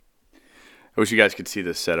I wish you guys could see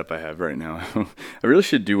this setup I have right now. I really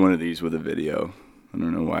should do one of these with a video. I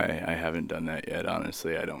don't know why I haven't done that yet.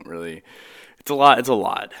 Honestly, I don't really. It's a lot. It's a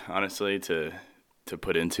lot, honestly, to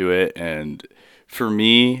put into it. And for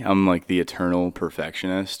me, I'm like the eternal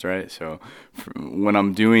perfectionist, right? So when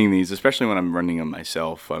I'm doing these, especially when I'm running them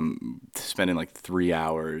myself, I'm spending like 3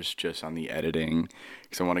 hours just on the editing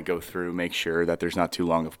because I want to go through, make sure that there's not too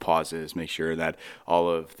long of pauses, make sure that all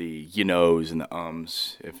of the you knows and the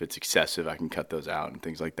ums, if it's excessive, I can cut those out and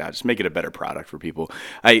things like that. Just make it a better product for people.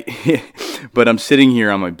 But I'm sitting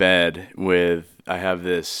here on my bed I have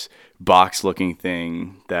this box looking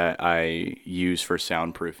thing that I use for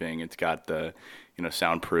soundproofing. It's got the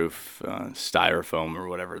soundproof styrofoam or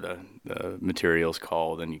whatever the material's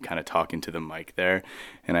called, and you kind of talk into the mic there.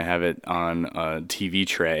 And I have it on a TV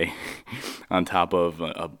tray on top of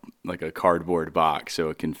like a cardboard box, so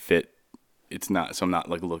it can fit. So I'm not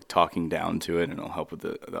like talking down to it, and it'll help with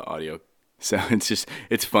the audio. So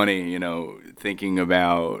it's funny, thinking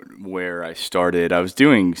about where I started. I was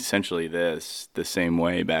doing essentially this the same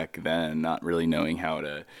way back then, not really knowing how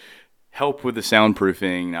to help with the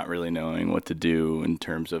soundproofing, not really knowing what to do in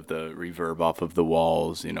terms of the reverb off of the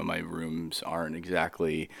walls. My rooms aren't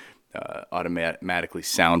exactly automatically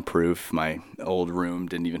soundproof. My old room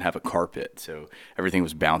didn't even have a carpet, so everything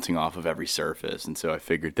was bouncing off of every surface. And so I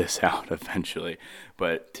figured this out eventually.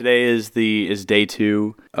 But today is day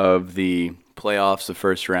 2 of the playoffs, the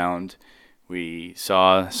first round. We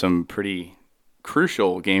saw some pretty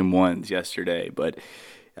crucial game ones yesterday, but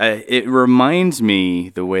it reminds me,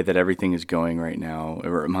 the way that everything is going right now, it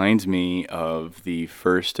reminds me of the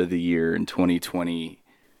first of the year in 2020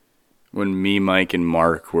 when me, Mike, and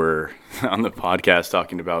Mark were on the podcast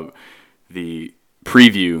talking about the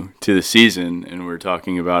preview to the season, and we're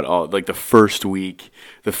talking about all like the first week,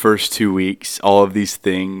 the first 2 weeks, all of these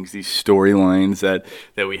things, these storylines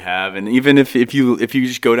that we have. And even if you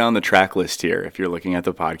just go down the track list here, if you're looking at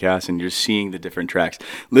the podcast and you're seeing the different tracks,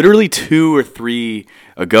 literally 2 or 3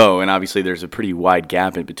 ago, and obviously there's a pretty wide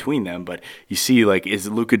gap in between them, but you see, like, is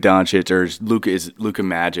Luka Doncic or is Luka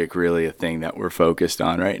Magic really a thing that we're focused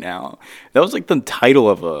on right now? That was like the title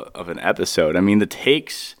of an episode. I mean, the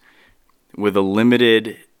takes with a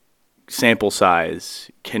limited sample size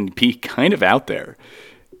can be kind of out there.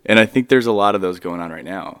 And I think there's a lot of those going on right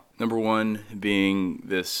now. Number one being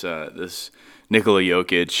this Nikola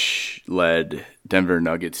Jokic-led Denver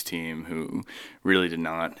Nuggets team who really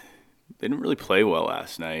didn't really play well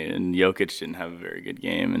last night, and Jokic didn't have a very good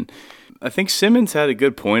game. And I think Simmons had a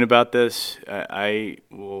good point about this. I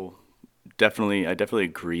definitely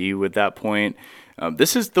agree with that point.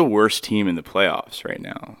 This is the worst team in the playoffs right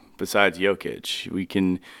now, besides Jokic. We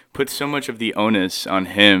can put so much of the onus on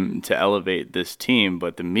him to elevate this team,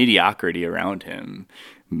 but the mediocrity around him,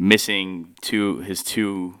 missing his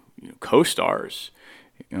two co-stars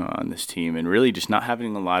on this team, and really just not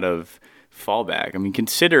having a lot of fallback. I mean,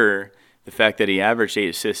 consider the fact that he averaged 8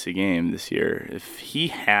 assists a game this year. If he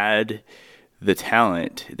had the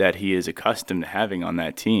talent that he is accustomed to having on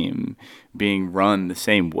that team, being run the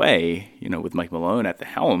same way, with Mike Malone at the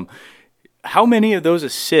helm, how many of those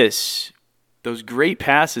assists, those great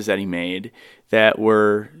passes that he made that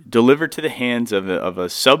were delivered to the hands of a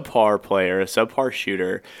subpar player, a subpar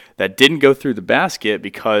shooter that didn't go through the basket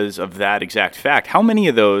because of that exact fact, how many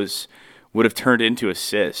of those would have turned into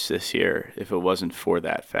assists this year if it wasn't for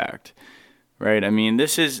that fact? Right? I mean,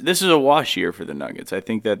 this is a wash year for the Nuggets. I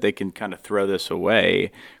think that they can kind of throw this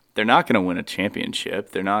away. They're not going to win a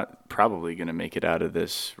championship. They're not probably going to make it out of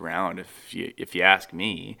this round. If you ask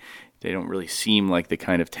me, they don't really seem like the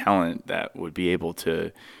kind of talent that would be able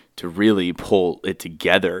to really pull it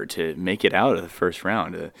together to make it out of the first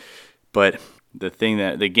round. But the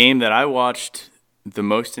game that I watched the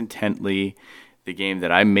most intently, the game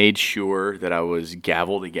that I made sure that I was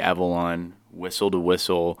gavel to gavel on, whistle to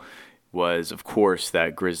whistle, was, of course,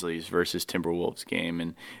 that Grizzlies versus Timberwolves game.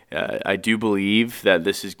 And I do believe that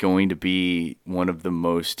this is going to be one of the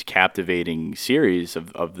most captivating series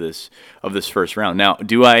of this first round. Now,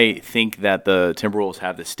 do I think that the Timberwolves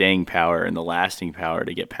have the staying power and the lasting power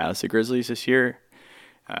to get past the Grizzlies this year?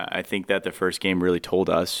 I think that the first game really told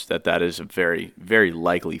us that is a very, very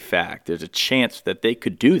likely fact. There's a chance that they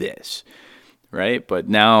could do this, right? But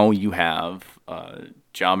now you have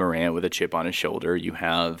Ja Morant with a chip on his shoulder. You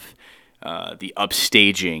have the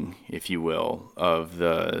upstaging, if you will, of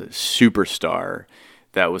the superstar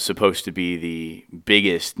that was supposed to be the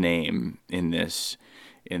biggest name in this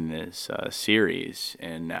series,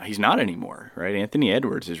 and now he's not anymore, right? Anthony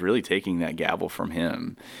Edwards is really taking that gavel from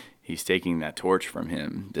him. He's taking that torch from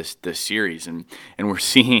him this series, and we're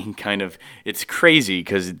seeing kind of, it's crazy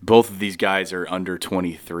because both of these guys are under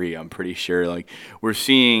 23. I'm pretty sure. Like, we're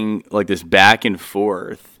seeing like this back and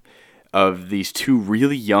forth of these two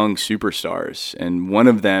really young superstars, and one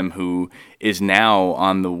of them who is now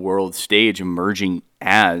on the world stage emerging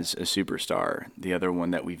as a superstar, the other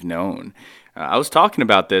one that we've known. I was talking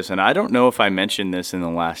about this, and I don't know if I mentioned this in the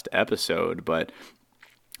last episode, but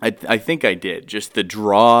I think I did. Just the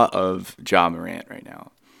draw of Ja Morant right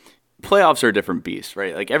now. Playoffs are a different beast,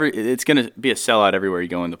 right? Like it's going to be a sellout everywhere you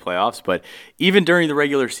go in the playoffs. But even during the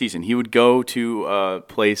regular season, he would go to a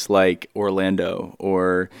place like Orlando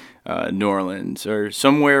or New Orleans or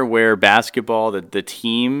somewhere where basketball, the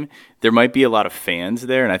team, there might be a lot of fans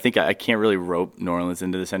there. And I think I can't really rope New Orleans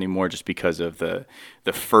into this anymore just because of the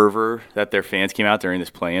fervor that their fans came out during this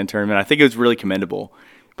play-in tournament. I think it was really commendable,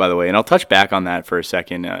 by the way. And I'll touch back on that for a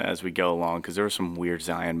second as we go along, because there were some weird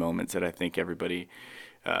Zion moments that I think everybody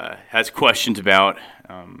has questions about,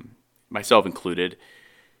 myself included.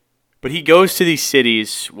 But he goes to these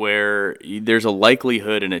cities where there's a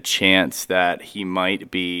likelihood and a chance that he might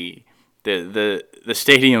be, the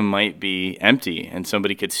stadium might be empty and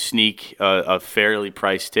somebody could sneak a fairly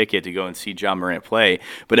priced ticket to go and see Ja Morant play.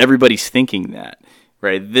 But everybody's thinking that,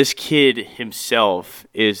 right? This kid himself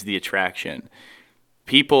is the attraction.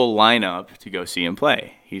 People line up to go see him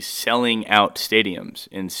play. He's selling out stadiums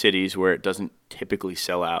in cities where it doesn't typically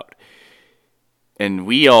sell out. And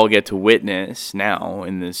we all get to witness now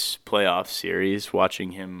in this playoff series,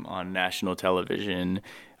 watching him on national television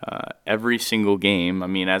every single game. I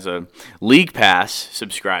mean, as a League Pass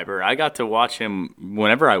subscriber, I got to watch him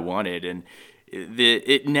whenever I wanted, and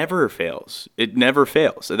it never fails. It never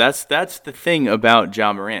fails. So that's the thing about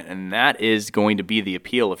Ja Morant, and that is going to be the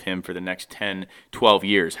appeal of him for the next 10, 12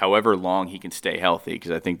 years, however long he can stay healthy,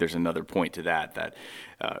 because I think there's another point to that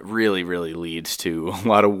really, really leads to a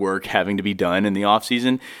lot of work having to be done in the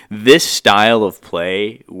offseason. This style of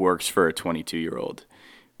play works for a 22-year-old,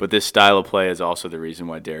 but this style of play is also the reason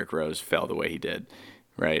why Derrick Rose fell the way he did,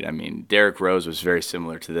 right? I mean, Derrick Rose was very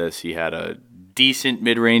similar to this. He had a decent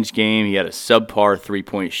mid-range game. He had a subpar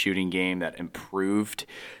three-point shooting game that improved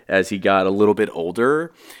as he got a little bit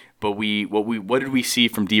older. But what did we see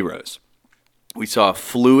from D Rose? We saw a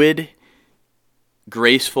fluid,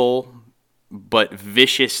 graceful, but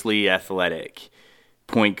viciously athletic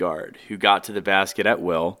point guard who got to the basket at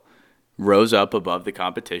will, rose up above the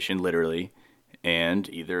competition literally, and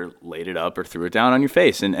either laid it up or threw it down on your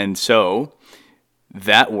face. And so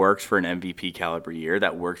that worked for an MVP caliber year.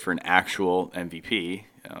 That worked for an actual MVP.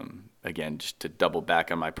 Again, just to double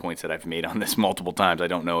back on my points that I've made on this multiple times, I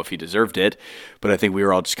don't know if he deserved it, but I think we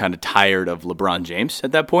were all just kind of tired of LeBron James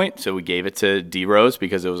at that point, so we gave it to D Rose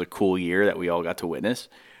because it was a cool year that we all got to witness.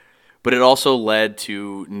 But it also led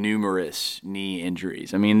to numerous knee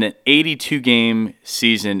injuries. I mean, the 82-game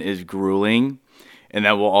season is grueling, and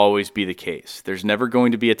that will always be the case. There's never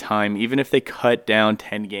going to be a time, even if they cut down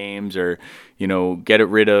 10 games or, get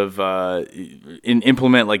rid of,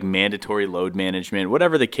 implement like mandatory load management,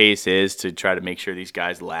 whatever the case is to try to make sure these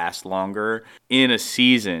guys last longer in a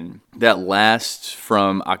season that lasts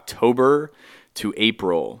from October to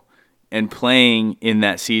April, and playing in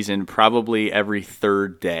that season probably every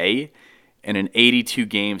third day in an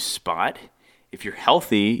 82-game spot. If you're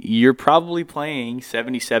healthy, you're probably playing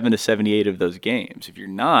 77 to 78 of those games. If you're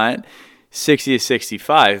not, 60 to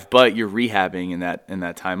 65, but you're rehabbing in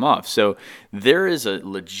that time off. So there is a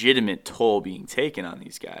legitimate toll being taken on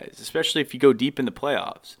these guys, especially if you go deep in the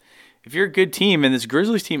playoffs. If you're a good team, and this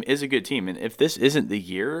Grizzlies team is a good team, and if this isn't the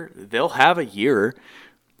year, they'll have a year.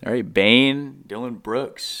 All right, Bane, Dillon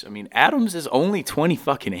Brooks. I mean, Adams is only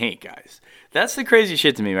 28, guys. That's the crazy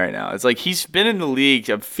shit to me right now. It's like he's been in the league,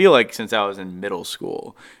 I feel like, since I was in middle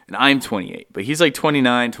school. And I'm 28, but he's like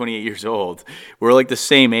 29, 28 years old. We're like the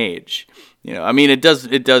same age. I mean, it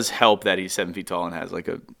does help that he's 7 feet tall and has like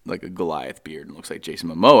a Goliath beard and looks like Jason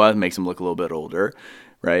Momoa. It makes him look a little bit older,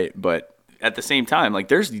 right? But at the same time, like,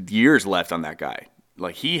 there's years left on that guy.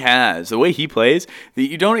 Like, he has, the way he plays,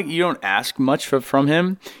 you don't ask much from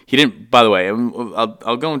him. He didn't, by the way,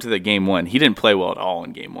 I'll go into the game one. He didn't play well at all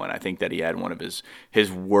in game one. I think that he had one of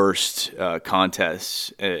his worst contests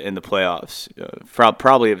in the playoffs,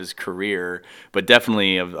 probably of his career, but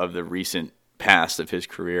definitely of the recent past of his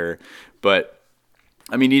career. But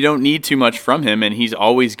I mean, you don't need too much from him, and he's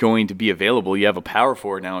always going to be available. You have a power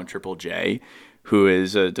forward now in Triple J, who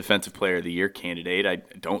is a Defensive Player of the Year candidate. I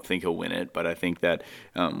don't think he'll win it, but I think that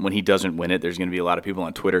when he doesn't win it, there's going to be a lot of people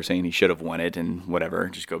on Twitter saying he should have won it and whatever.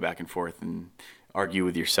 Just go back and forth and argue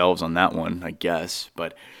with yourselves on that one, I guess.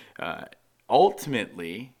 But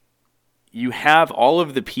ultimately, you have all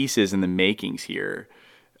of the pieces and the makings here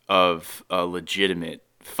of a legitimate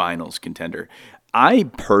finals contender. I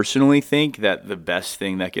personally think that the best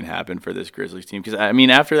thing that can happen for this Grizzlies team, because I mean,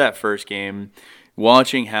 after that first game,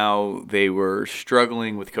 watching how they were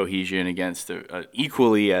struggling with cohesion against a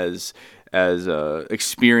equally as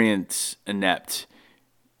experienced, inept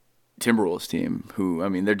Timberwolves team, who, I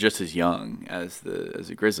mean, they're just as young as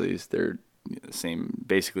the Grizzlies. They're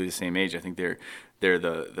basically the same age. I think they're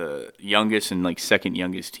the youngest and like second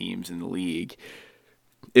youngest teams in the league.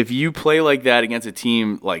 If you play like that against a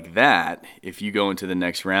team like that, if you go into the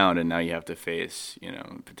next round and now you have to face,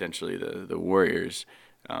 potentially the Warriors,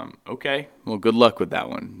 okay, well, good luck with that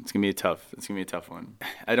one. It's gonna be a tough one.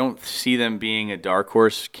 I don't see them being a dark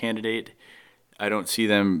horse candidate. I don't see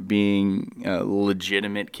them being a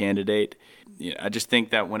legitimate candidate. I just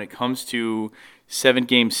think that when it comes to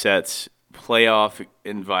 7-game sets, playoff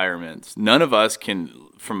environments, none of us can,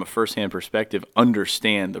 from a firsthand perspective,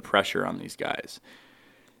 understand the pressure on these guys.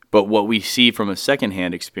 But what we see from a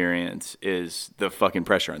secondhand experience is the fucking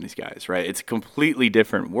pressure on these guys, right? It's a completely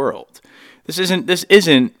different world. This isn't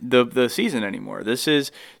the season anymore. This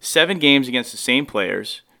is 7 games against the same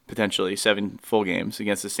players, potentially 7 full games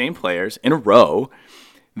against the same players in a row.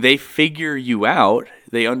 They figure you out.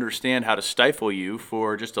 They understand how to stifle you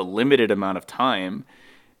for just a limited amount of time,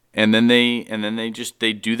 and then they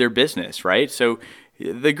do their business, right? So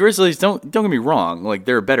the Grizzlies, don't get me wrong, like,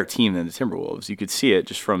 they're a better team than the Timberwolves. You could see it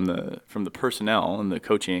just from the personnel and the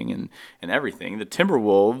coaching and everything. The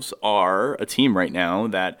Timberwolves are a team right now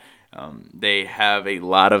that they have a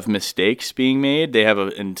lot of mistakes being made. They have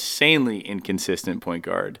an insanely inconsistent point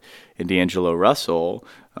guard in D'Angelo Russell.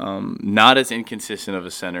 Not as inconsistent of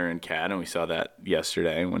a center in Cat, and we saw that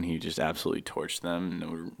yesterday when he just absolutely torched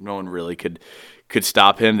them. No one really could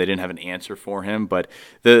stop him. They didn't have an answer for him. But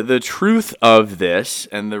the truth of this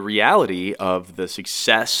and the reality of the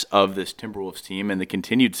success of this Timberwolves team and the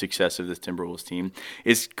continued success of this Timberwolves team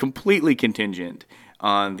is completely contingent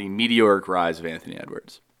on the meteoric rise of Anthony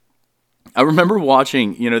Edwards. I remember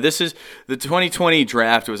watching, this is the 2020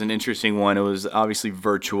 draft was an interesting one. It was obviously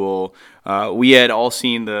virtual. We had all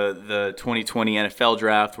seen the 2020 NFL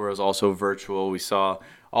draft where it was also virtual. We saw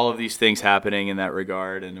all of these things happening in that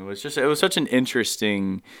regard. And it was such an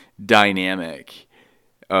interesting dynamic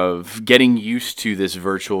of getting used to this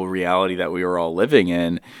virtual reality that we were all living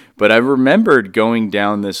in. But I remembered going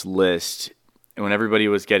down this list when everybody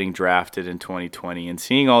was getting drafted in 2020 and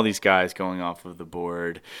seeing all these guys going off of the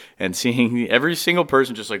board and seeing every single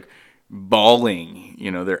person just like bawling,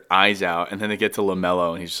 their eyes out. And then they get to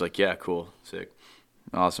LaMelo and he's just like, yeah, cool, sick,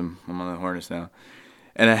 awesome, I'm on the Hornets now.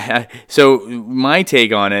 And so my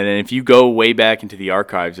take on it, and if you go way back into the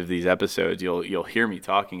archives of these episodes, you'll hear me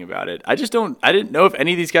talking about it. I didn't know if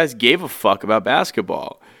any of these guys gave a fuck about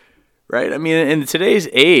basketball, right? I mean, in today's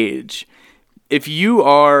age, if you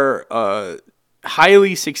are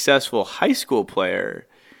highly successful high school player,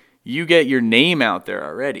 you get your name out there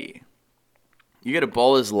already. You get a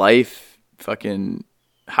Ball is Life fucking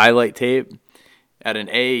highlight tape at an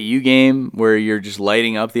AAU game where you're just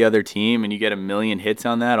lighting up the other team and you get 1 million hits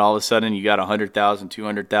on that. All of a sudden you got 100,000,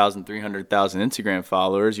 200,000, 300,000 Instagram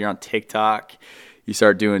followers. You're on TikTok. You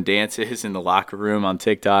start doing dances in the locker room on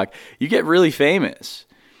TikTok. You get really famous.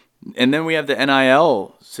 And then we have the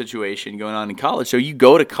NIL situation going on in college. So you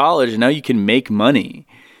go to college and now you can make money.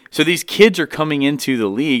 So these kids are coming into the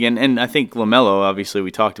league. And I think LaMelo, obviously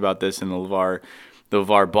we talked about this in the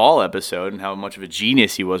LeVar Ball episode and how much of a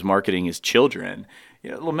genius he was marketing his children.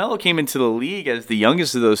 LaMelo came into the league as the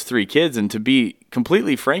youngest of those 3 kids. And to be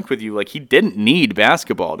completely frank with you, like, he didn't need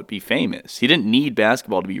basketball to be famous. He didn't need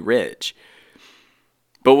basketball to be rich.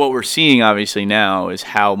 But what we're seeing obviously now is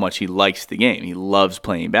how much he likes the game. He loves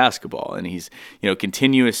playing basketball, and he's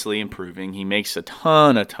continuously improving. He makes a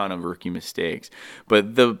ton of rookie mistakes.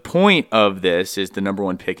 But the point of this is the number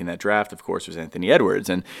 1 pick in that draft, of course, was Anthony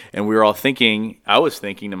Edwards. And we were all thinking, I was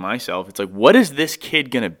thinking to myself, it's like, what is this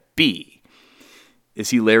kid going to be?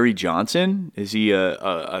 Is he Larry Johnson? Is he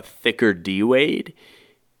a thicker D-Wade?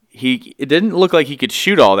 It didn't look like he could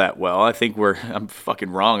shoot all that well. I think I'm fucking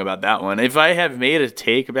wrong about that one. If I have made a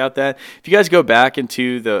take about that, if you guys go back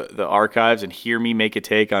into the archives and hear me make a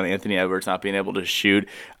take on Anthony Edwards not being able to shoot,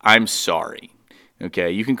 I'm sorry.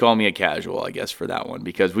 Okay, you can call me a casual, I guess, for that one,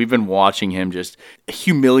 because we've been watching him just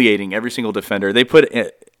humiliating every single defender. They put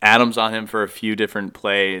Adams on him for a few different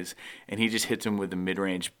plays, and he just hits him with a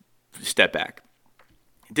mid-range step back.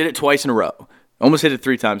 Did it twice in a row. Almost hit it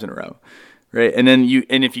 3 times in a row. Right, and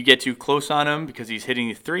if you get too close on him because he's hitting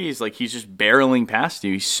the threes, like, he's just barreling past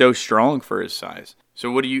you. He's so strong for his size.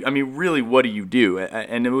 So what do you do?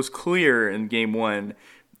 And it was clear in game 1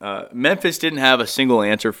 Memphis didn't have a single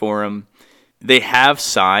answer for him. They have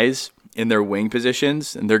size in their wing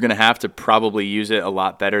positions, and they're going to have to probably use it a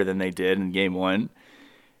lot better than they did in game one.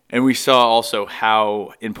 And we saw also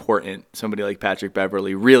how important somebody like Patrick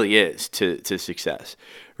Beverley really is to success,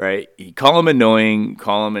 right? You call him annoying,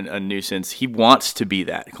 call him a nuisance. He wants to be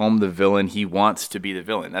that. Call him the villain. He wants to be the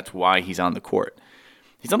villain. That's why he's on the court.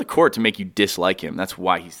 He's on the court to make you dislike him. That's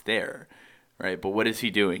why he's there, right? But what is he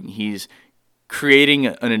doing? He's creating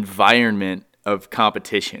an environment of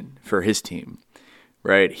competition for his team,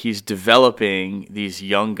 right? He's developing these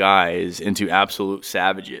young guys into absolute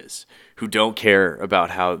savages who don't care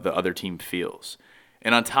about how the other team feels.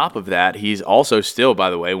 And on top of that, he's also still,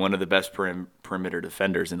 by the way, one of the best perimeter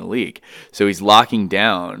defenders in the league. So he's locking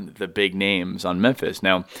down the big names on Memphis.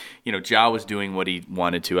 Now, Ja was doing what he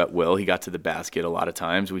wanted to at will. He got to the basket a lot of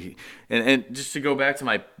times. And just to go back to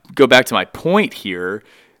my point here,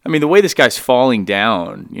 I mean, the way this guy's falling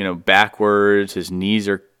down, backwards, his knees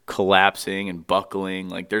are collapsing and buckling.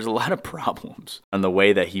 Like, there's a lot of problems on the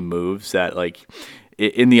way that he moves that, like,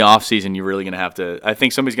 in the offseason, you're really going to have to – I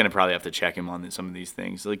think somebody's going to probably have to check him on some of these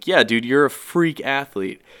things. Like, yeah, dude, you're a freak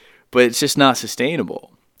athlete, but it's just not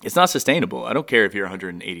sustainable. It's not sustainable. I don't care if you're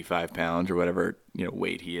 185 pounds or whatever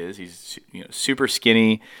weight he is. He's super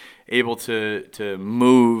skinny, able to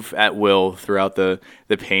move at will throughout the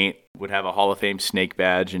paint, would have a Hall of Fame snake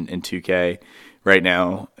badge in 2K right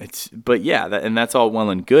now. But yeah, that's all well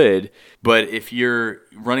and good. But if you're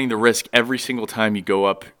running the risk every single time you go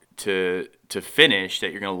up to finish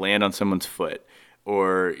that you're going to land on someone's foot,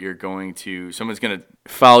 or someone's going to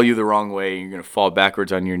foul you the wrong way and you're going to fall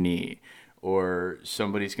backwards on your knee, or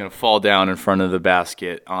somebody's going to fall down in front of the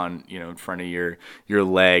basket in front of your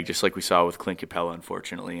leg, just like we saw with Clint Capella,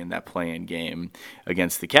 unfortunately, in that play-in game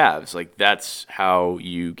against the Cavs. Like, that's how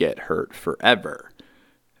you get hurt forever.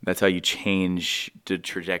 That's how you change the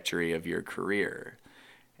trajectory of your career.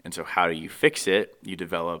 And so how do you fix it? You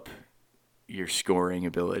develop your scoring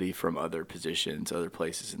ability from other positions, other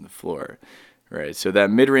places in the floor, right? So that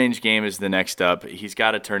mid-range game is the next up. He's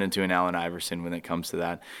got to turn into an Allen Iverson when it comes to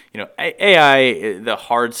that. AI, the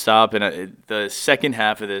hard stop, and the second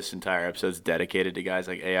half of this entire episode is dedicated to guys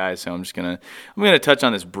like AI. So I'm gonna touch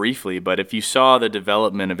on this briefly. But if you saw the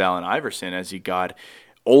development of Allen Iverson as he got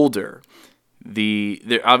older,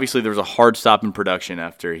 obviously there was a hard stop in production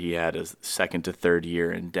after he had a second to third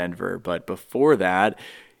year in Denver. But before that,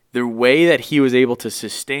 the way that he was able to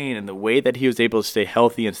sustain and the way that he was able to stay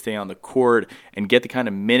healthy and stay on the court and get the kind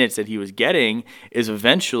of minutes that he was getting is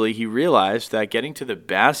eventually he realized that getting to the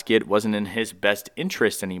basket wasn't in his best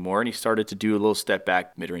interest anymore, and he started to do a little step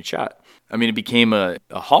back mid-range shot. I mean, it became a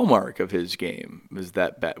hallmark of his game was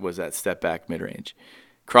that step back mid-range,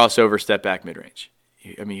 crossover step back mid-range.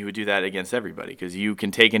 I mean, he would do that against everybody because you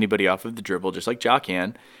can take anybody off of the dribble just like Ja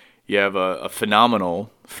can. You have a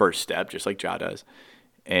phenomenal first step just like Ja does.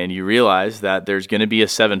 And you realize that there's going to be a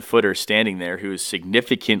 7-footer standing there who is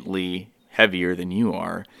significantly heavier than you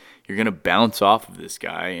are. You're going to bounce off of this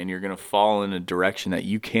guy, and you're going to fall in a direction that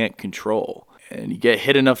you can't control. And you get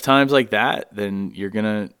hit enough times like that, then you're going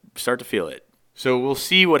to start to feel it. So we'll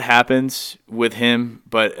see what happens with him.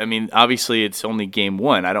 But, I mean, obviously it's only game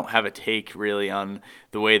one. I don't have a take really on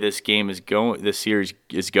the way this series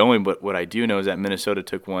is going. But what I do know is that Minnesota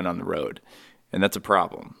took one on the road, and that's a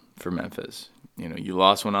problem for Memphis. You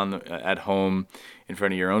lost one at home in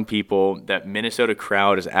front of your own people. That Minnesota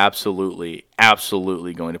crowd is absolutely,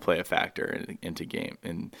 absolutely going to play a factor into game,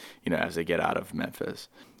 and as they get out of Memphis,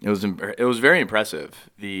 it was very impressive.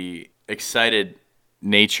 The excited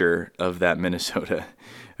nature of that Minnesota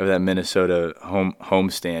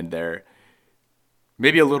homestand there.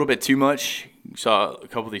 Maybe a little bit too much. Saw a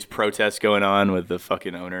couple of these protests going on with the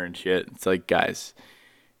fucking owner and shit. It's like, guys,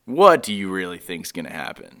 what do you really think's gonna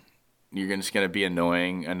happen? You're just going to be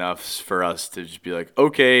annoying enough for us to just be like,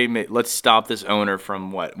 okay, let's stop this owner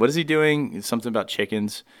from what? What is he doing? It's something about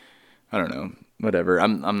chickens. I don't know. Whatever.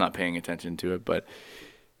 I'm not paying attention to it. But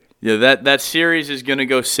yeah, that series is going to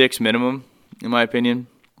go 6 minimum, in my opinion.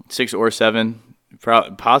 6 or 7,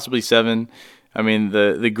 possibly 7. I mean,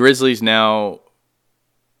 the Grizzlies now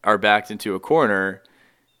are backed into a corner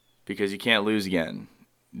because you can't lose again.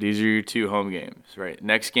 These are your 2 home games, right?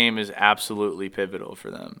 Next game is absolutely pivotal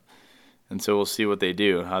for them. And so we'll see what they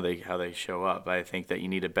do, how they show up. I think that you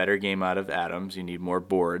need a better game out of Adams. You need more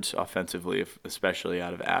boards offensively, especially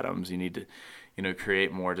out of Adams. You need to,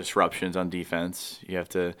 create more disruptions on defense. You have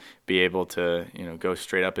to be able to, go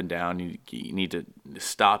straight up and down. You need to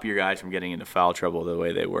stop your guys from getting into foul trouble the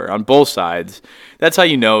way they were on both sides. That's how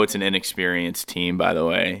you know it's an inexperienced team, by the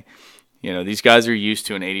way. You know, these guys are used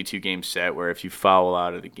to an 82 game set where if you foul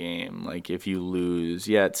out of the game, like if you lose,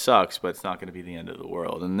 yeah, it sucks, but it's not going to be the end of the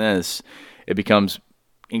world. And this, it becomes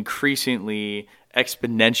increasingly,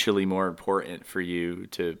 exponentially more important for you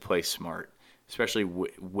to play smart, especially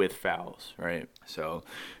with fouls, right? So,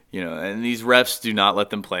 you know, and these refs do not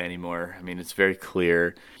let them play anymore. I mean, it's very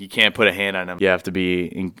clear. You can't put a hand on them. You have to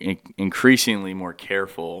be increasingly more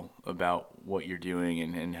careful about what you're doing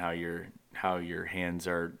and how your hands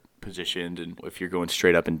are positioned, and if you're going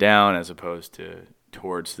straight up and down as opposed to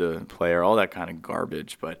towards the player, all that kind of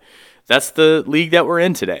garbage. But that's the league that we're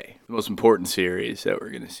in today. The most important series that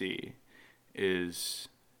we're going to see is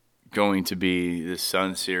going to be the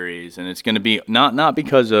Sun series, and it's going to be not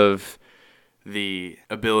because of the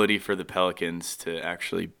ability for the Pelicans to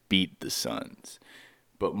actually beat the Suns,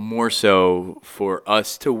 but more so for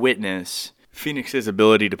us to witness Phoenix's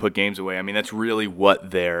ability to put games away. I mean, that's really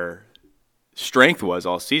what their strength was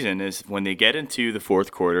all season, is when they get into the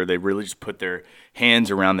fourth quarter, they really just put their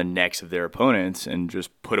hands around the necks of their opponents and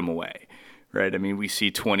just put them away. Right, I mean, we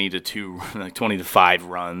see 20-2, like 20-5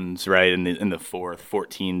 runs, right, in the fourth,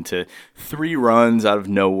 14-3 runs out of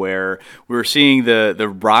nowhere. We're seeing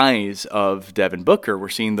the rise of Devin Booker. We're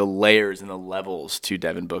seeing the layers and the levels to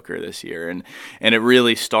Devin Booker this year, and it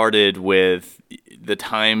really started with the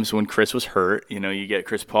times when Chris was hurt. You know, you get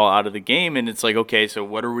Chris Paul out of the game, and it's like, okay, so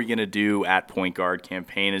what are we going to do at point guard?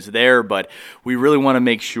 Campaign is there, but we really want to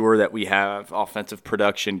make sure that we have offensive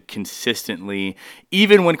production consistently,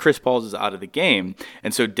 even when Chris Paul is out of the game.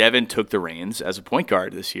 And so Devin took the reins as a point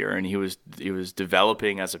guard this year, and he was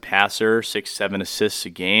developing as a passer, 6-7 assists a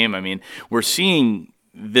game. I mean, we're seeing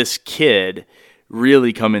this kid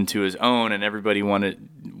really come into his own, and everybody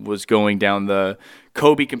was going down the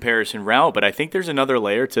Kobe comparison route, but I think there's another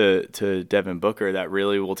layer to Devin Booker that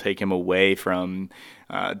really will take him away from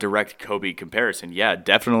direct Kobe comparison. Yeah,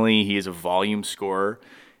 definitely he is a volume scorer.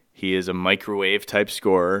 He is a microwave type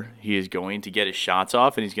scorer. He is going to get his shots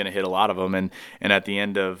off, and he's going to hit a lot of them. And at the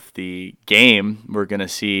end of the game, we're going to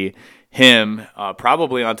see him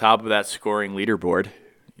probably on top of that scoring leaderboard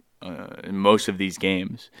in most of these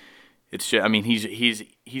games. It's just, I mean,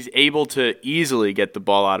 he's able to easily get the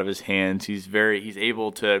ball out of his hands. He's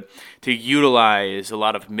able to utilize a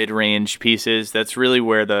lot of mid-range pieces. That's really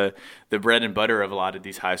where the bread and butter of a lot of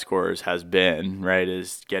these high scorers has been, right?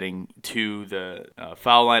 Is getting to the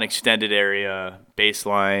foul line extended area,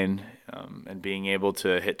 baseline, and being able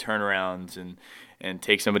to hit turnarounds and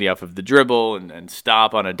take somebody off of the dribble and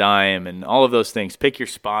stop on a dime and all of those things. Pick your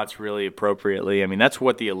spots really appropriately. I mean, that's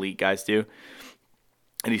what the elite guys do.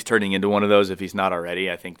 And he's turning into one of those if he's not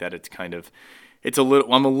already. I think that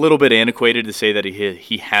I'm a little bit antiquated to say that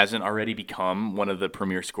he hasn't already become one of the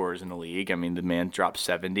premier scorers in the league. I mean, the man dropped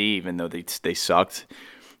 70 even though they sucked.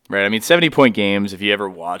 Right? I mean, 70-point games, if you ever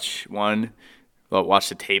watch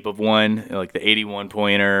the tape of one, like the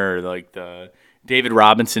 81-pointer or like the David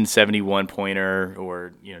Robinson 71-pointer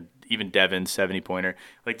or, you know, even Devin's 70-pointer,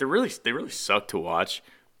 like they really suck to watch.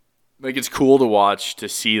 Like, it's cool to watch to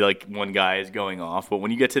see, like, one guy is going off. But when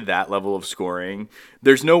you get to that level of scoring,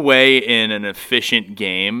 there's no way in an efficient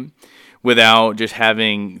game without just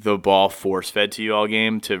having the ball force-fed to you all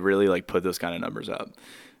game to really, like, put those kind of numbers up.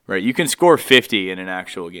 Right? You can score 50 in an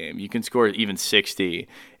actual game. You can score even 60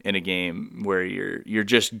 in a game where you're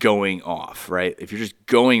just going off, right? If you're just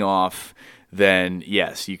going off, then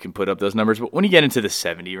yes, you can put up those numbers. But when you get into the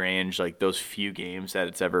 70 range, like those few games that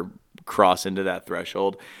it's ever crossed into that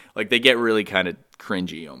threshold, like they get really kind of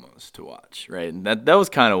cringy almost to watch, right? And that was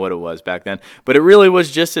kind of what it was back then. But it really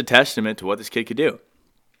was just a testament to what this kid could do.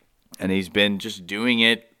 And he's been just doing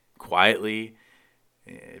it quietly.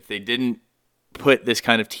 If they didn't put this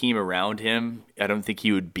kind of team around him, I don't think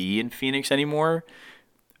he would be in Phoenix anymore.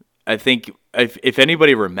 I think if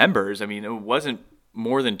anybody remembers, I mean, it wasn't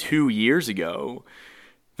more than 2 years ago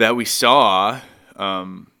that we saw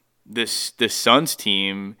this Suns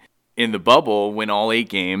team in the bubble win all 8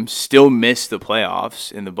 games, still miss the playoffs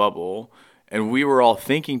in the bubble, and we were all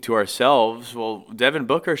thinking to ourselves, well, Devin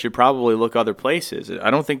Booker should probably look other places. I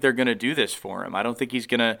don't think they're going to do this for him. I don't think he's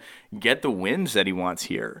going to get the wins that he wants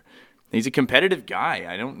here. He's a competitive guy.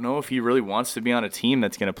 I don't know if he really wants to be on a team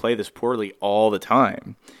that's going to play this poorly all the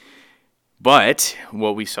time. But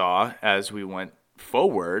what we saw as we went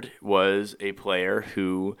forward was a player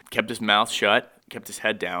who kept his mouth shut, kept his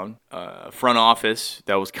head down, a front office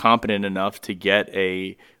that was competent enough to get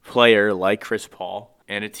a player like Chris Paul,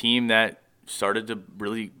 and a team that started to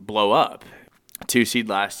really blow up. 2 seed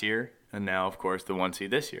last year, and now, of course, the 1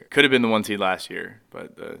 seed this year. Could have been the 1 seed last year,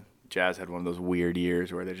 but the Jazz had one of those weird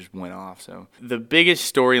years where they just went off. So the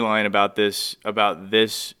biggest storyline about this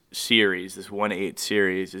series, this 1-8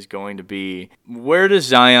 series, is going to be, where does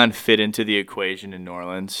Zion fit into the equation in New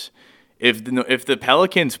Orleans? If the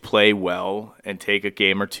Pelicans play well and take a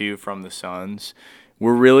game or two from the Suns,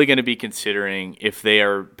 we're really going to be considering if they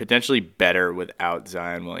are potentially better without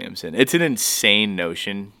Zion Williamson. It's an insane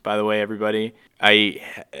notion, by the way, everybody. I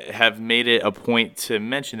have made it a point to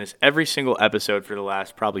mention this every single episode for the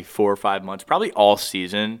last probably 4 or 5 months, probably all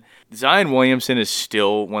season. Zion Williamson is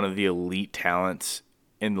still one of the elite talents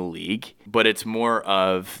in the league, but it's more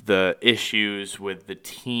of the issues with the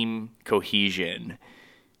team cohesion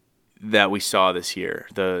that we saw this year.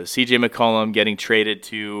 The CJ McCollum getting traded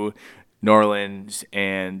to New Orleans,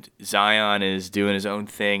 and Zion is doing his own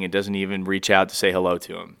thing and doesn't even reach out to say hello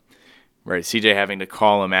to him. Right, CJ having to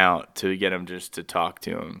call him out to get him just to talk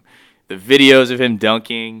to him. The videos of him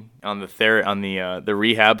dunking on the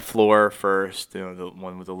rehab floor first, the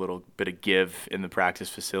one with a little bit of give in the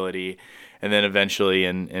practice facility, and then eventually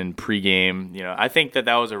in pregame. I think that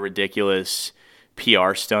was a ridiculous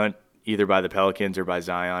PR stunt, either by the Pelicans or by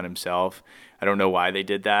Zion himself. I don't know why they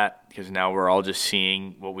did that, because now we're all just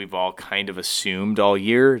seeing what we've all kind of assumed all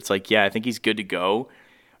year. It's like, yeah, I think he's good to go.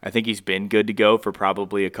 I think he's been good to go for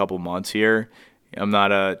probably a couple months here. I'm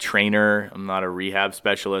not a trainer. I'm not a rehab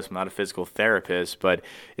specialist. I'm not a physical therapist. But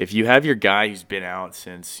if you have your guy who's been out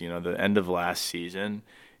since the end of last season,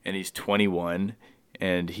 and he's 21,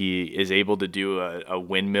 and he is able to do a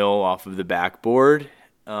windmill off of the backboard,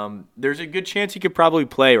 there's a good chance he could probably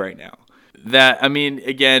play right now.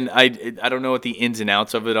 Again, I don't know what the ins and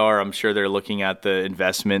outs of it are. I'm sure they're looking at the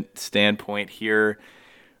investment standpoint here.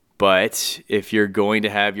 But if you're going to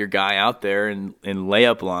have your guy out there in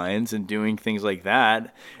layup lines and doing things like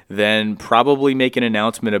that, then probably make an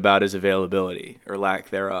announcement about his availability or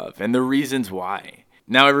lack thereof and the reasons why.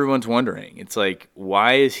 Now everyone's wondering. It's like,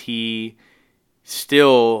 why is he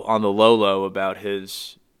still on the low about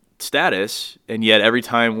his status, and yet every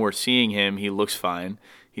time we're seeing him, he looks fine.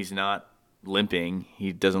 He's not limping.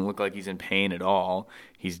 He doesn't look like he's in pain at all.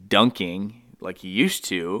 He's dunking like he used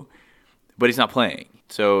to, but he's not playing.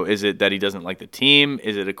 So is it that he doesn't like the team?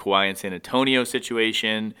 Is it a Kawhi and San Antonio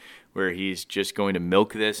situation where he's just going to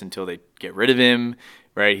milk this until they get rid of him,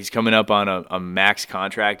 right? He's coming up on a max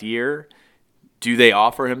contract year. Do they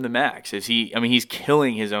offer him the max? He's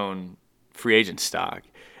killing his own free agent stock,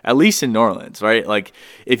 at least in New Orleans, right? Like,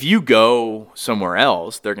 if you go somewhere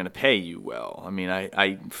else, they're going to pay you well.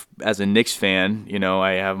 I as a Knicks fan,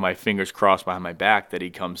 I have my fingers crossed behind my back that he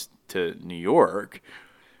comes to New York.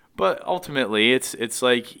 But ultimately, it's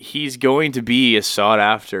like he's going to be a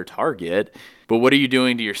sought-after target. But what are you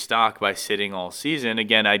doing to your stock by sitting all season?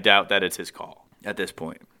 Again, I doubt that it's his call at this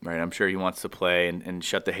point, right? I'm sure he wants to play and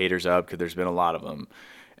shut the haters up, because there's been a lot of them.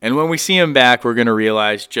 And when we see him back, we're going to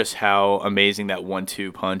realize just how amazing that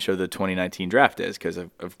 1-2 punch of the 2019 draft is, because I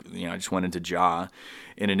just went into Ja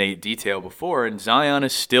in innate detail before, and Zion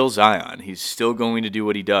is still Zion. He's still going to do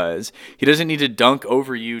what he does. He doesn't need to dunk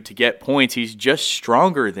over you to get points. He's just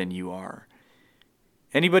stronger than you are.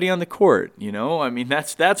 Anybody on the court,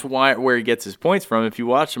 that's where he gets his points from. If you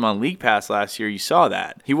watched him on League Pass last year, you saw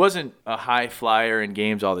that. He wasn't a high flyer in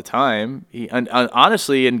games all the time.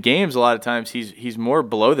 Honestly, in games, a lot of times, he's more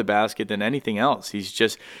below the basket than anything else. He's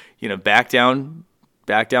just, back down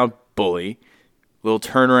bully, little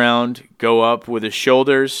turnaround, go up with his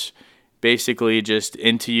shoulders, basically just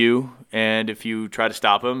into you. And if you try to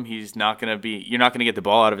stop him, you're not going to get the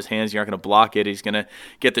ball out of his hands. You're not going to block it. He's going to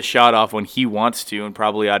get the shot off when he wants to, and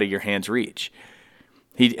probably out of your hand's reach.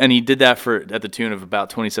 He did that at the tune of about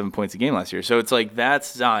 27 points a game last year. So it's like,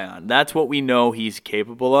 that's Zion. That's what we know he's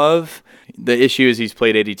capable of. The issue is he's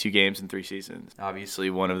played 82 games in 3 seasons. Obviously,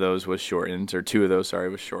 one of those was shortened, or 2 of those,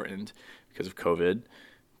 was shortened because of COVID.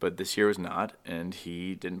 But this year was not, and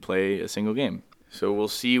he didn't play a single game. So we'll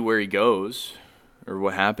see where he goes or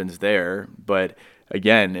what happens there. But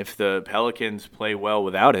again, if the Pelicans play well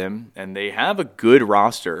without him, and they have a good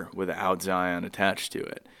roster without Zion attached to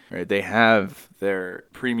it, right? They have their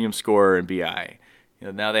premium scorer in BI.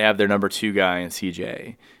 Now they have their number 2 guy in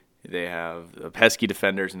CJ. They have the pesky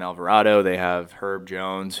defenders in Alvarado. They have Herb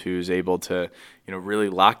Jones, who's able to, really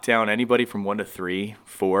lock down anybody from 1 to 3,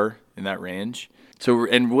 4 in that range. So,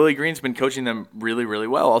 and Willie Green's been coaching them really, really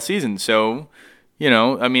well all season. So,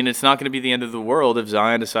 it's not going to be the end of the world if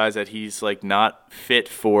Zion decides that he's not fit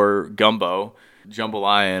for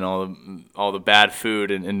jambalaya, and all the bad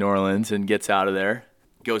food in New Orleans, and gets out of there,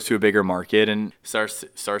 goes to a bigger market, and starts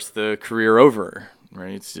the career over,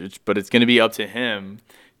 right? But it's going to be up to him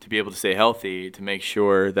to be able to stay healthy, to make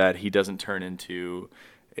sure that he doesn't turn into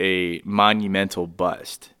a monumental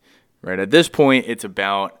bust, right? At this point, it's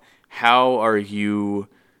about, how are you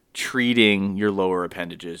treating your lower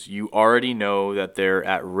appendages? You already know that they're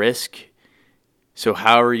at risk. So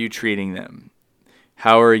how are you treating them?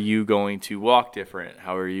 How are you going to walk different?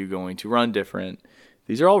 How are you going to run different?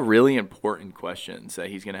 These are all really important questions that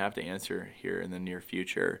he's going to have to answer here in the near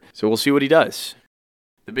future. So we'll see what he does.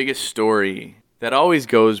 The biggest story that always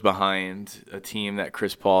goes behind a team that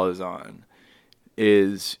Chris Paul is on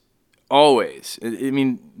is always, I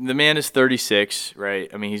mean, the man is 36, right?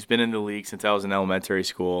 I mean, he's been in the league since I was in elementary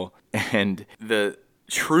school. And the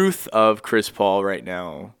truth of Chris Paul right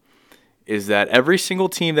now is that every single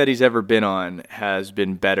team that he's ever been on has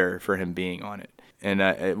been better for him being on it.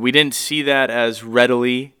 And we didn't see that as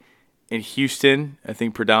readily in Houston, I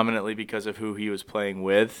think predominantly because of who he was playing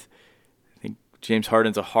with. I think James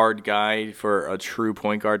Harden's a hard guy for a true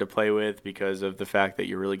point guard to play with because of the fact that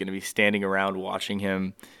you're really going to be standing around watching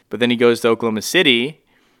him. But then he goes to Oklahoma City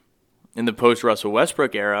in the post-Russell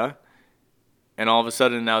Westbrook era, and all of a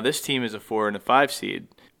sudden now this team is a 4 and a 5 seed,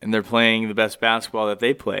 and they're playing the best basketball that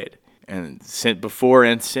they played and before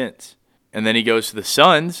and since. And then he goes to the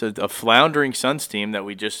Suns, a floundering Suns team that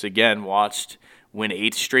we just, again, watched win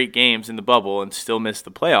 8 straight games in the bubble and still miss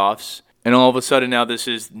the playoffs. And all of a sudden now this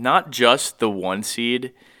is not just the 1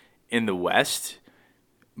 seed in the West,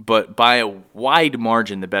 but by a wide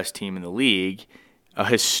margin the best team in the league, a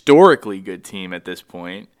historically good team at this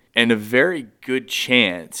point, and a very good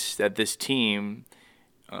chance that this team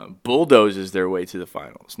bulldozes their way to the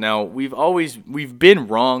finals. Now, we've been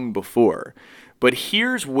wrong before, but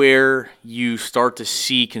here's where you start to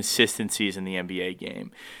see consistencies in the NBA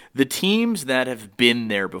game. The teams that have been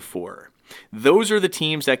there before, those are the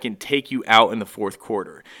teams that can take you out in the fourth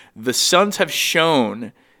quarter. The Suns have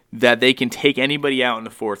shown that they can take anybody out in the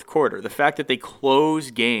fourth quarter. The fact that they close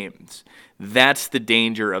games, that's the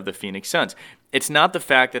danger of the Phoenix Suns. It's not the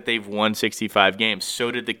fact that they've won 65 games. So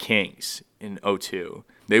did the Kings in 2002.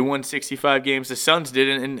 They won 65 games. The Suns did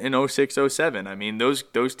it in 06, 07. I mean,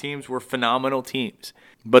 those teams were phenomenal teams.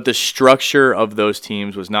 But the structure of those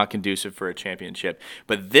teams was not conducive for a championship.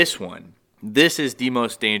 But this is the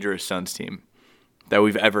most dangerous Suns team that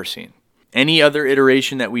we've ever seen. Any other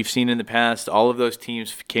iteration that we've seen in the past, all of those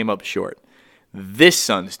teams came up short. This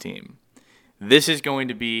Suns team, this is going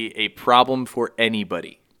to be a problem for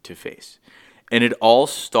anybody to face. And it all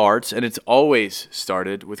starts, and it's always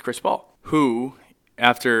started with Chris Paul, who,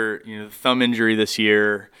 after the thumb injury this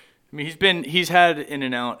year, I mean, he's had in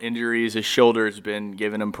and out injuries. His shoulder's been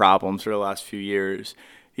giving him problems for the last few years.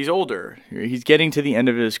 He's older. He's getting to the end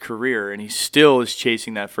of his career, and he still is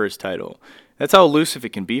chasing that first title. That's how elusive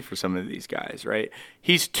it can be for some of these guys, right?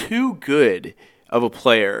 He's too good of a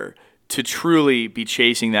player to truly be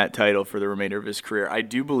chasing that title for the remainder of his career. I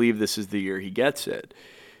do believe this is the year he gets it.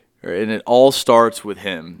 And it all starts with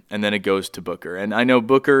him, and then it goes to Booker. And I know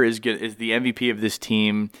Booker is the MVP of this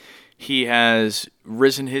team. He has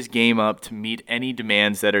risen his game up to meet any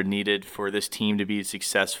demands that are needed for this team to be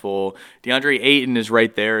successful. DeAndre Ayton is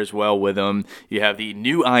right there as well with him. You have the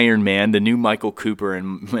new Iron Man, the new Michael Cooper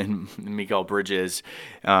and Mikal Bridges,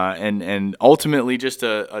 and ultimately just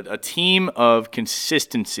a team of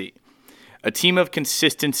consistency. A team of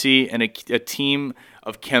consistency and a team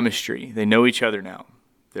of chemistry. They know each other now.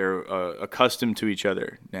 They're accustomed to each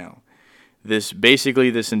other now. This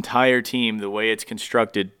entire team, the way it's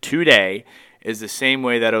constructed today, is the same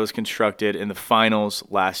way that it was constructed in the finals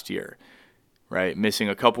last year, right? Missing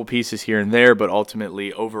a couple pieces here and there, but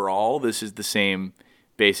ultimately, overall, this is the same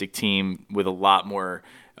basic team with a lot more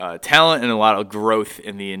talent and a lot of growth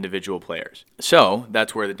in the individual players. So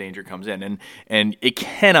that's where the danger comes in, and it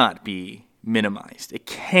cannot be minimized. It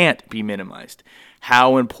can't be minimized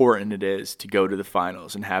how important it is to go to the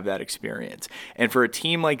finals and have that experience. And for a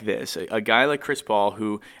team like this, a guy like Chris Paul,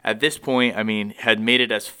 who at this point, I mean, had made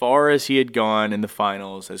it as far as he had gone in the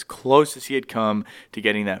finals, as close as he had come to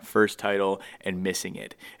getting that first title and missing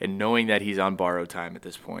it, and knowing that he's on borrowed time at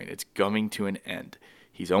this point. It's coming to an end.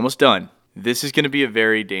 He's almost done. This is going to be a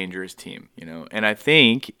very dangerous team, And I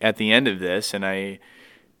think at the end of this, and I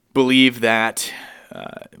believe that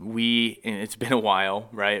and it's been a while,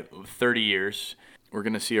 right? 30 years. We're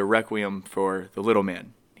going to see a requiem for the little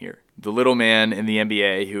man here. The little man in the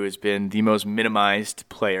NBA who has been the most minimized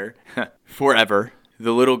player forever.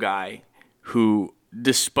 The little guy who,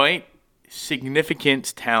 despite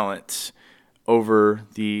significant talents over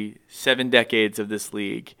the 7 decades of this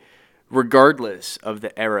league, regardless of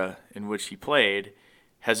the era in which he played,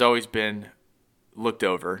 has always been looked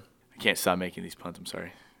over. I can't stop making these puns, I'm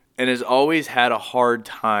sorry. And has always had a hard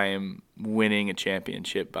time winning a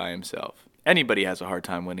championship by himself. Anybody has a hard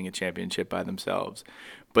time winning a championship by themselves.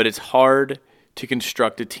 But it's hard to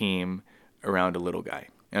construct a team around a little guy.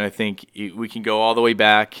 And I think we can go all the way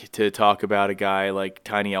back to talk about a guy like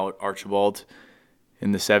Tiny Archibald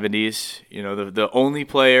in the 70s. You know, the only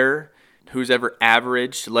player who's ever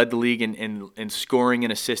led the league in scoring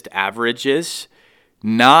and assist averages,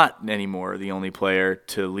 not anymore the only player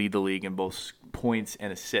to lead the league in both points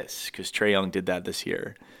and assists, because Trae Young did that this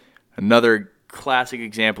year. Another classic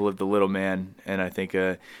example of the little man, and I think,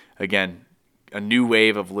 again, a new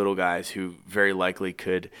wave of little guys who very likely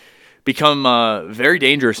could become very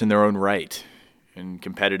dangerous in their own right and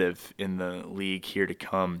competitive in the league here to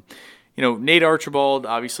come. You know, Nate Archibald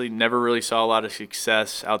obviously never really saw a lot of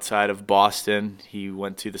success outside of Boston. He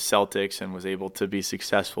went to the Celtics and was able to be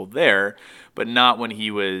successful there, but not when he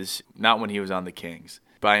was on the Kings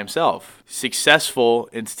by himself. Successful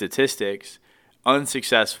in statistics,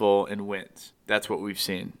 unsuccessful in wins. That's what we've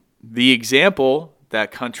seen. The example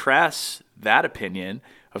that contrasts that opinion,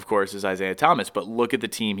 of course, is Isaiah Thomas, but look at the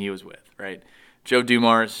team he was with, right? Joe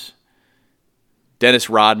Dumars, Dennis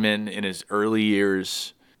Rodman in his early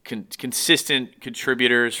years, consistent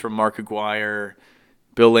contributors from Mark Aguirre,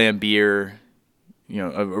 Bill Laimbeer, you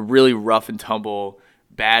know, a really rough and tumble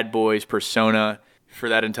bad boys persona for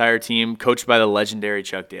that entire team, coached by the legendary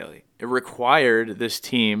Chuck Daly. It required this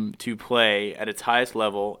team to play at its highest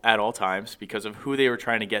level at all times because of who they were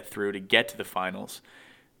trying to get through to get to the finals.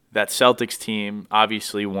 That Celtics team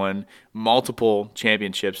obviously won multiple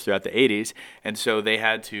championships throughout the 80s, and so they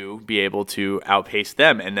had to be able to outpace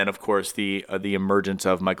them. And then, of course, the emergence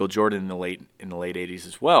of Michael Jordan in the late 80s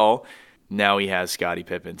as well. Now he has Scottie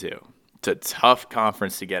Pippen too. It's a tough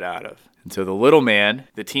conference to get out of. And so the little man,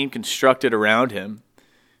 the team constructed around him,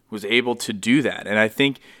 was able to do that. And I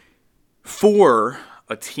think for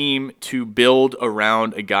a team to build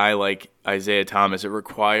around a guy like Isaiah Thomas, it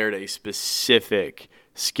required a specific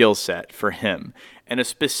skill set for him and a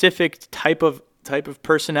specific type of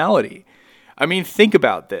personality. I mean, think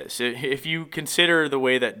about this. If you consider the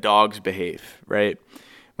way that dogs behave, right?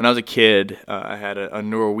 When I was a kid, I had a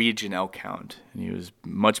Norwegian elk hound, and he was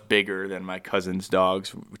much bigger than my cousin's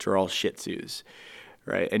dogs, which are all Shih Tzus,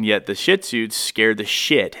 right? And yet the Shih Tzus scared the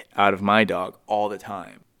shit out of my dog all the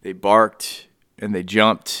time. They barked, and they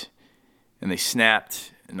jumped, and they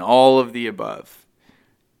snapped, and all of the above.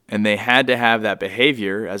 And they had to have that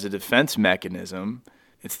behavior as a defense mechanism.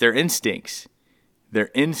 It's their instincts. Their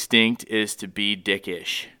instinct is to be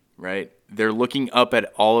dickish, right? They're looking up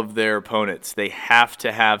at all of their opponents. They have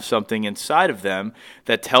to have something inside of them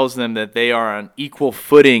that tells them that they are on equal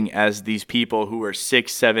footing as these people who are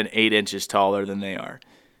 6, 7, 8 inches taller than they are.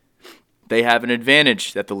 They have an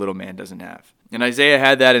advantage that the little man doesn't have. And Isaiah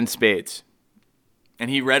had that in spades. And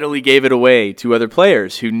he readily gave it away to other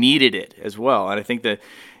players who needed it as well. And I think that,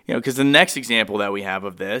 you know, because the next example that we have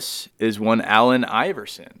of this is one Allen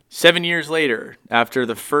Iverson. 7 years later, after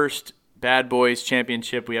the first Bad Boys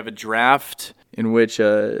championship, we have a draft in which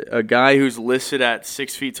a guy who's listed at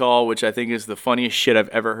 6 feet tall, which I think is the funniest shit I've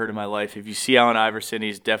ever heard in my life. If you see Allen Iverson,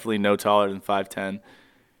 he's definitely no taller than 5'10",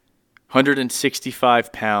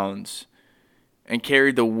 165 pounds, and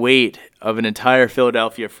carried the weight of an entire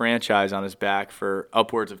Philadelphia franchise on his back for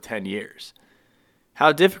upwards of 10 years.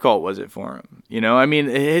 How difficult was it for him? You know, I mean,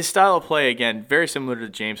 his style of play, again, very similar to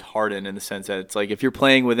James Harden in the sense that it's like if you're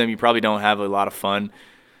playing with him, you probably don't have a lot of fun.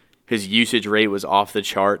 His usage rate was off the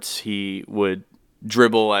charts. He would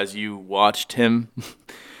dribble as you watched him.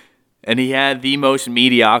 And he had the most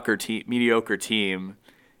mediocre team.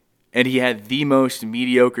 And he had the most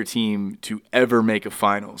mediocre team to ever make the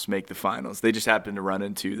finals. They just happened to run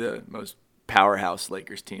into the most powerhouse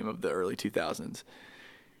Lakers team of the early 2000s.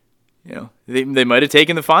 You know, they might have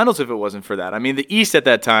taken the finals if it wasn't for that. I mean, the East at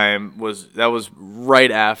that time was right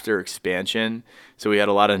after expansion, so we had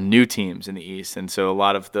a lot of new teams in the East, and so a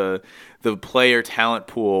lot of the player talent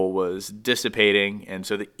pool was dissipating, and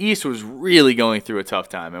so the East was really going through a tough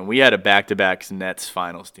time, and we had a back-to-back Nets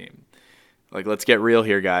finals team. Like, let's get real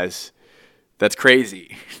here, guys. That's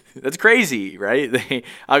crazy. That's crazy, right? They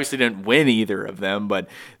obviously didn't win either of them, but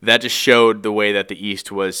that just showed the way that the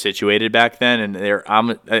East was situated back then.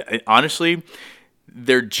 And honestly,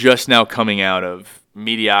 they're just now coming out of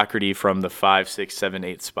mediocrity from the 5, 6, 7,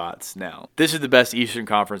 8 spots now. This is the best Eastern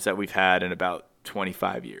Conference that we've had in about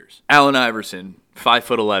 25 years. Allen Iverson,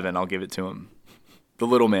 5'11", I'll give it to him. The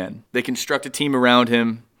little man. They construct a team around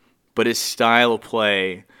him, but his style of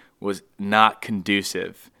play was not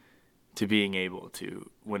conducive to being able to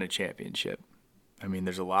win a championship. I mean,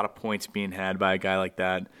 there's a lot of points being had by a guy like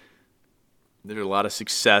that. There's a lot of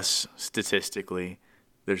success statistically.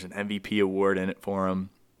 There's an MVP award in it for him.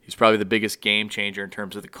 He's probably the biggest game changer in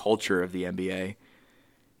terms of the culture of the NBA.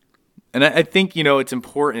 And I think, it's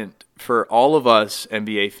important for all of us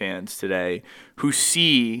NBA fans today who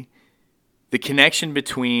see the connection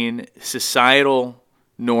between societal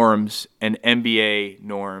norms and NBA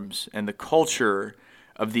norms and the culture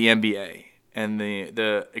of the NBA and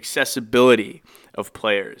the accessibility of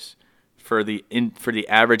players for the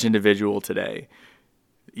average individual today.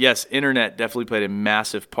 Yes, internet definitely played a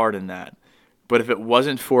massive part in that. But if it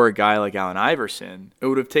wasn't for a guy like Allen Iverson, it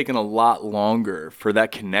would have taken a lot longer for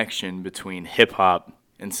that connection between hip-hop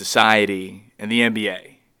and society and the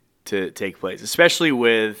NBA to take place, especially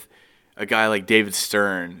with a guy like David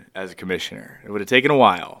Stern as a commissioner. It would have taken a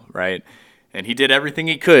while, right? And he did everything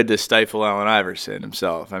he could to stifle Allen Iverson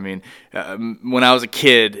himself. I mean, when I was a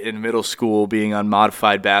kid in middle school being on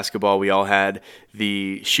modified basketball, we all had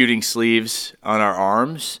the shooting sleeves on our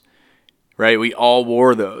arms. Right, we all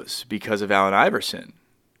wore those because of Allen Iverson.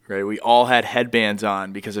 Right, we all had headbands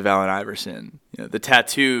on because of Allen Iverson. The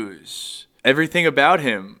tattoos, everything about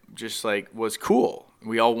him just was cool.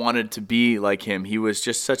 We all wanted to be like him. He was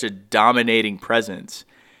just such a dominating presence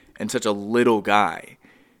and such a little guy.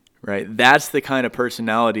 Right, that's the kind of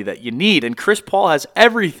personality that you need. And Chris Paul has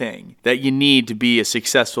everything that you need to be a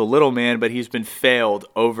successful little man, but he's been failed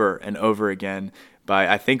over and over again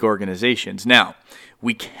by, I think, organizations. Now,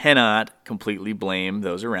 we cannot completely blame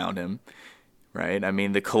those around him, right? I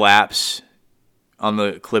mean, the collapse on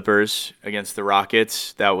the Clippers against the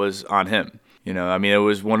Rockets, that was on him. It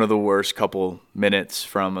was one of the worst couple minutes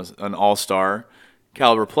from an all-star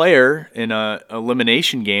caliber player in an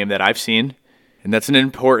elimination game that I've seen, and that's an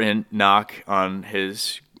important knock on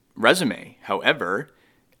his resume. However,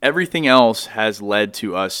 everything else has led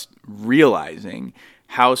to us realizing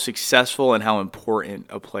how successful and how important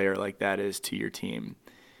a player like that is to your team.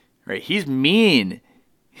 Right? He's mean.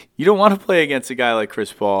 You don't want to play against a guy like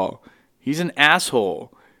Chris Paul. He's an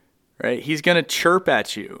asshole. Right? He's going to chirp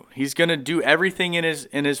at you. He's going to do everything in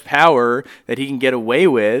his power that he can get away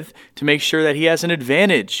with to make sure that he has an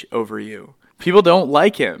advantage over you. People don't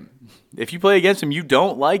like him. If you play against him, you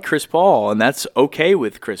don't like Chris Paul, and that's okay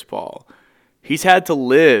with Chris Paul. He's had to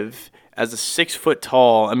live as a 6 foot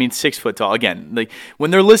tall, again,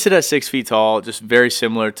 when they're listed as 6 feet tall, just very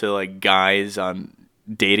similar to guys on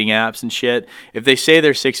dating apps and shit. If they say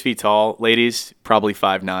they're 6 feet tall, ladies, probably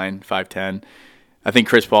 5'9", 5'10". I think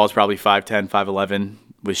Chris Paul is probably 5'10", 5'11",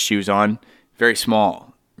 with shoes on. Very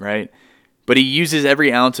small, right? But he uses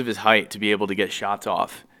every ounce of his height to be able to get shots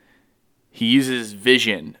off. He uses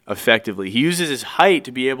vision effectively. He uses his height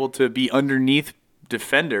to be able to be underneath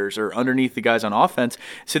defenders or underneath the guys on offense,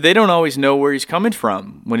 so they don't always know where he's coming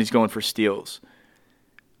from when he's going for steals.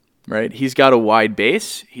 Right? He's got a wide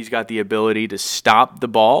base. He's got the ability to stop the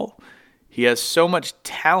ball. He has so much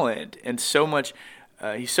talent and so much.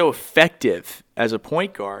 He's so effective as a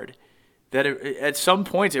point guard that at some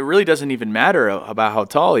points it really doesn't even matter about how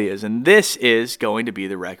tall he is. And this is going to be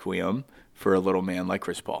the requiem for a little man like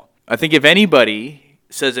Chris Paul. I think if anybody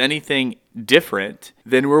says anything different,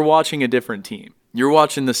 then we're watching a different team. You're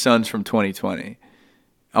watching the Suns from 2020.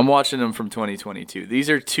 I'm watching them from 2022. These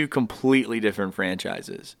are two completely different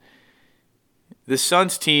franchises. The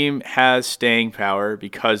Suns team has staying power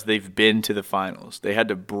because they've been to the finals. They had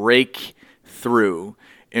to break through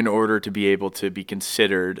in order to be able to be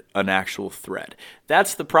considered an actual threat.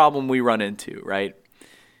 That's the problem we run into, right?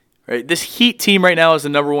 This Heat team right now is the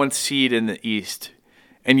number 1 seed in the East,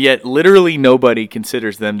 and yet literally nobody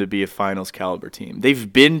considers them to be a finals caliber team.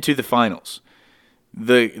 They've been to the finals.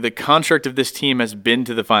 The construct of this team has been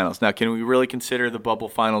to the finals. Now, can we really consider the bubble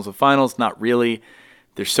finals of finals? Not really.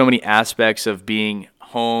 There's so many aspects of being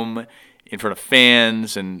home in front of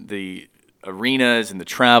fans and the arenas and the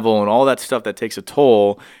travel and all that stuff that takes a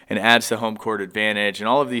toll and adds to home court advantage and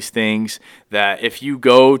all of these things that if you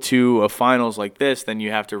go to a finals like this, then you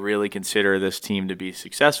have to really consider this team to be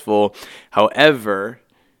successful. However,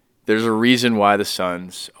 there's a reason why the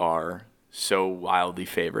Suns are so wildly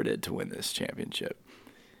favorited to win this championship.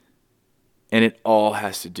 And it all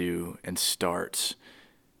has to do and starts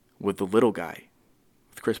with the little guy,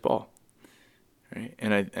 with Chris Paul. Right?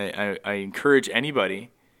 And I encourage anybody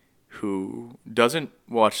who doesn't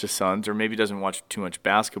watch the Suns or maybe doesn't watch too much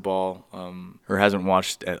basketball or hasn't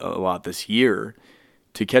watched a lot this year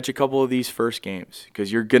to catch a couple of these first games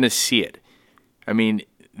because you're going to see it. I mean,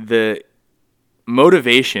 the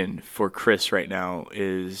motivation for Chris right now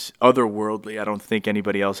is otherworldly. I don't think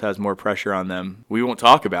anybody else has more pressure on them. We won't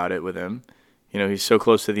talk about it with him. You know, he's so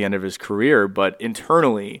close to the end of his career, but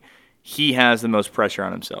internally, he has the most pressure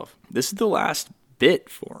on himself. This is the last bit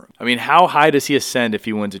for him. I mean, how high does he ascend if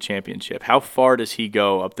he wins a championship? How far does he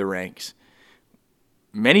go up the ranks?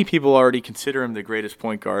 many people already consider him the greatest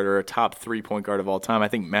point guard or a top 3 point guard of all time. I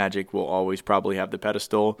think Magic will always probably have the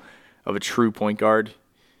pedestal of a true point guard,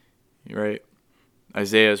 right?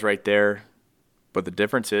 Isaiah's right there, but the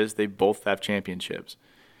difference is they both have championships.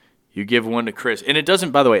 You give one to Chris, and it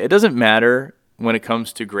doesn't, by the way, it doesn't matter when it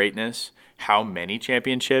comes to greatness how many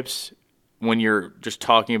championships. When you're just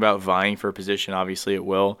talking about vying for a position, obviously it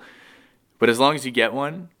will. But as long as you get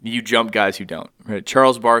one, you jump guys who don't. Right?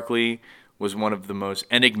 Charles Barkley was one of the most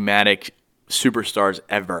enigmatic superstars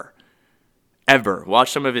ever. Ever. Watch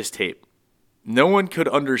some of his tape. No one could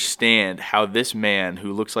understand how this man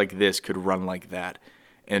who looks like this could run like that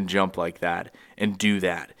and jump like that and do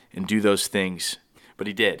those things. But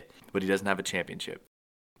he did. But he doesn't have a championship.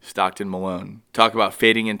 Stockton Malone. Talk about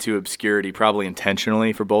fading into obscurity, probably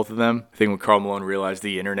intentionally for both of them. I think when Karl Malone realized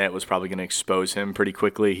the internet was probably going to expose him pretty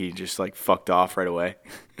quickly, he just fucked off right away.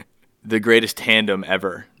 The greatest tandem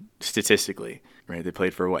ever, statistically. Right? They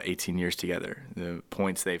played for 18 years together. The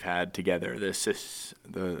points they've had together, the assists,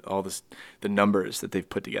 the numbers that they've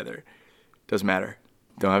put together. Doesn't matter.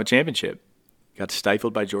 Don't have a championship. Got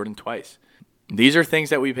stifled by Jordan twice. These are things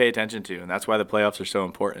that we pay attention to, and that's why the playoffs are so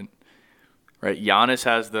important. Right? Giannis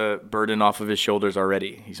has the burden off of his shoulders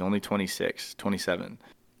already. He's only 26, 27.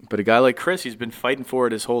 But a guy like Chris, he's been fighting for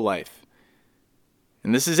it his whole life.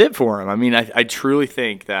 And this is it for him. I mean, I truly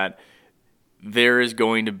think that there is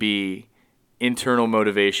going to be internal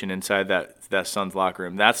motivation inside that Suns locker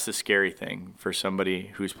room. That's the scary thing for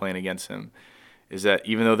somebody who's playing against him, is that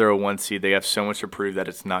even though they're a 1 seed, they have so much to prove that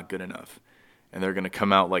it's not good enough. And they're going to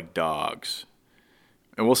come out like dogs.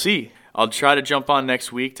 And we'll see. I'll try to jump on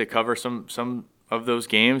next week to cover some of those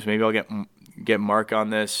games. Maybe I'll get Mark on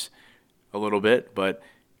this a little bit. But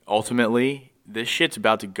ultimately, this shit's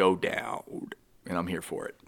about to go down. And I'm here for it.